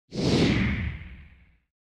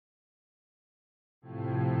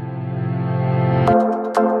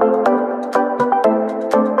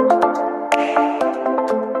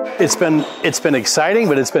It's been exciting,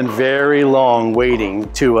 but it's been very long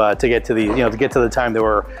waiting to get to the time that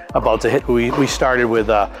we're about to hit. We started with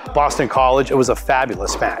Boston College. It was a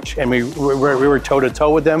fabulous match, and we were toe to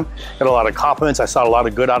toe with them. Got a lot of compliments. I saw a lot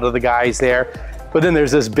of good out of the guys there. But then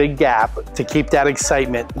there's this big gap to keep that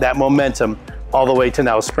excitement, that momentum, all the way to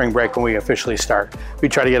now spring break when we officially start. We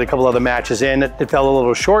tried to get a couple other matches in. It fell a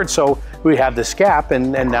little short, so we have this gap,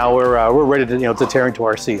 and now we're ready to tear into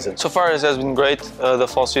our season. So far, it has been great. The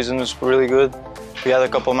fall season was really good. We had a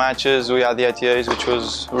couple matches. We had the ITAs, which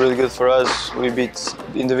was really good for us. We beat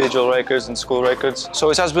individual records and school records. So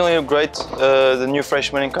it has been really great. The new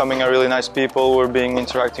freshmen incoming are really nice people. We're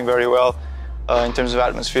interacting very well. In terms of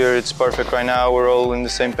atmosphere, it's perfect right now. We're all in the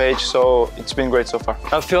same page, so it's been great so far.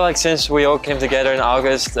 I feel like since we all came together in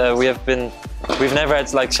August, we've never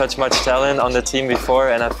had like such much talent on the team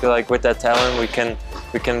before, and I feel like with that talent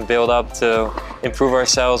we can build up to improve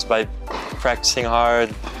ourselves by practicing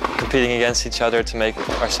hard, competing against each other to make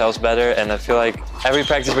ourselves better. And I feel like every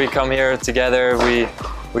practice we come here together, we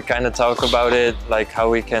kind of talk about it, like how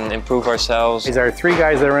we can improve ourselves. These are three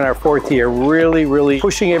guys that are in our fourth year, really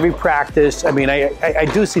pushing every practice. I mean, I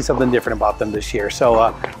do see something different about them this year. So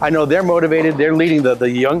I know they're motivated. They're leading the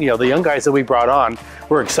young guys that we brought on.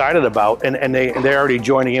 We're excited about, and they're already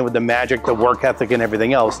joining in with the magic, the work ethic, and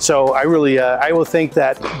everything else. So I will think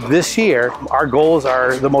that this year our goals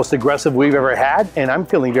are the most aggressive we've ever had, and I'm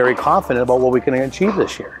feeling very confident about what we can achieve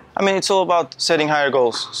this year. I mean, it's all about setting higher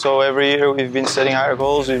goals. So every year we've been setting higher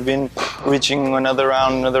goals. We've been reaching another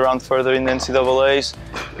round further in the NCAAs.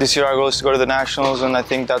 This year our goal is to go to the Nationals, and I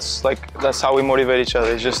think that's how we motivate each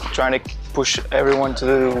other. It's just trying to push everyone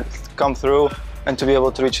to come through and to be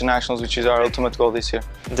able to reach the Nationals, which is our ultimate goal this year.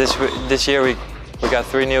 This year we got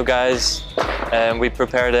 3 new guys, and we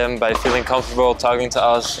prepared them by feeling comfortable talking to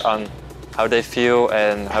us on how they feel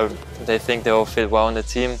and how they think they will fit well in the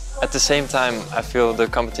team. At the same time, I feel the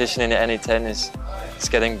competition in the NE10 is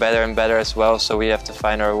getting better and better as well, so we have to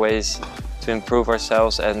find our ways to improve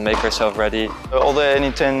ourselves and make ourselves ready. All the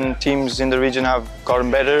NE10 teams in the region have gotten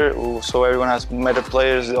better, so everyone has better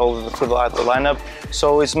players for the lineup.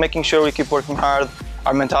 So it's making sure we keep working hard,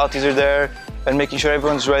 our mentalities are there, and making sure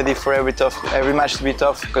everyone's ready for every match to be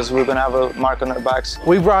tough, because we're going to have a mark on our backs.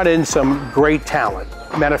 We brought in some great talent.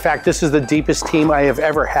 Matter of fact, this is the deepest team I have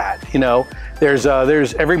ever had. You know, there's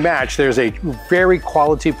every match there's a very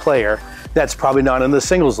quality player that's probably not in the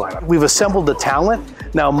singles lineup. We've assembled the talent.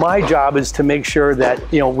 Now my job is to make sure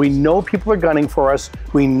that we know people are gunning for us.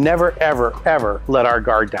 We never ever let our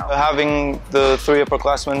guard down. Having the 3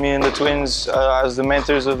 upperclassmen, me and the twins, as the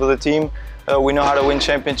mentors of the team, we know how to win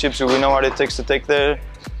championships. We know what it takes to take there.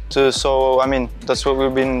 So I mean, that's what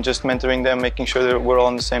we've been just mentoring them, making sure that we're all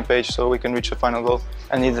on the same page so we can reach the final goal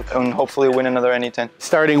and hopefully win another NE10.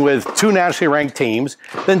 Starting with 2 nationally ranked teams,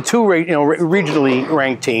 then 2 regionally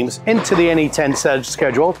ranked teams into the NE10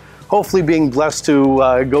 schedule. Hopefully being blessed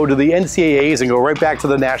to go to the NCAAs and go right back to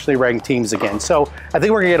the nationally ranked teams again. So I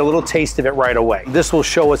think we're gonna get a little taste of it right away. This will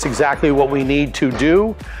show us exactly what we need to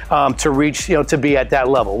do to reach, to be at that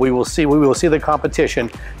level. We will see the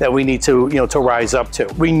competition that we need to, to rise up to.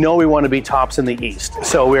 We know we want to be tops in the East,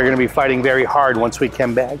 so we're going to be fighting very hard once we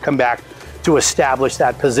come back to establish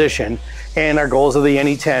that position. And our goals of the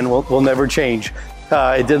NE10 will never change.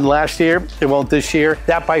 It didn't last year, it won't this year.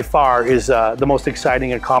 That by far is the most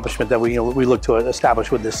exciting accomplishment that we look to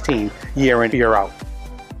establish with this team year in, year out.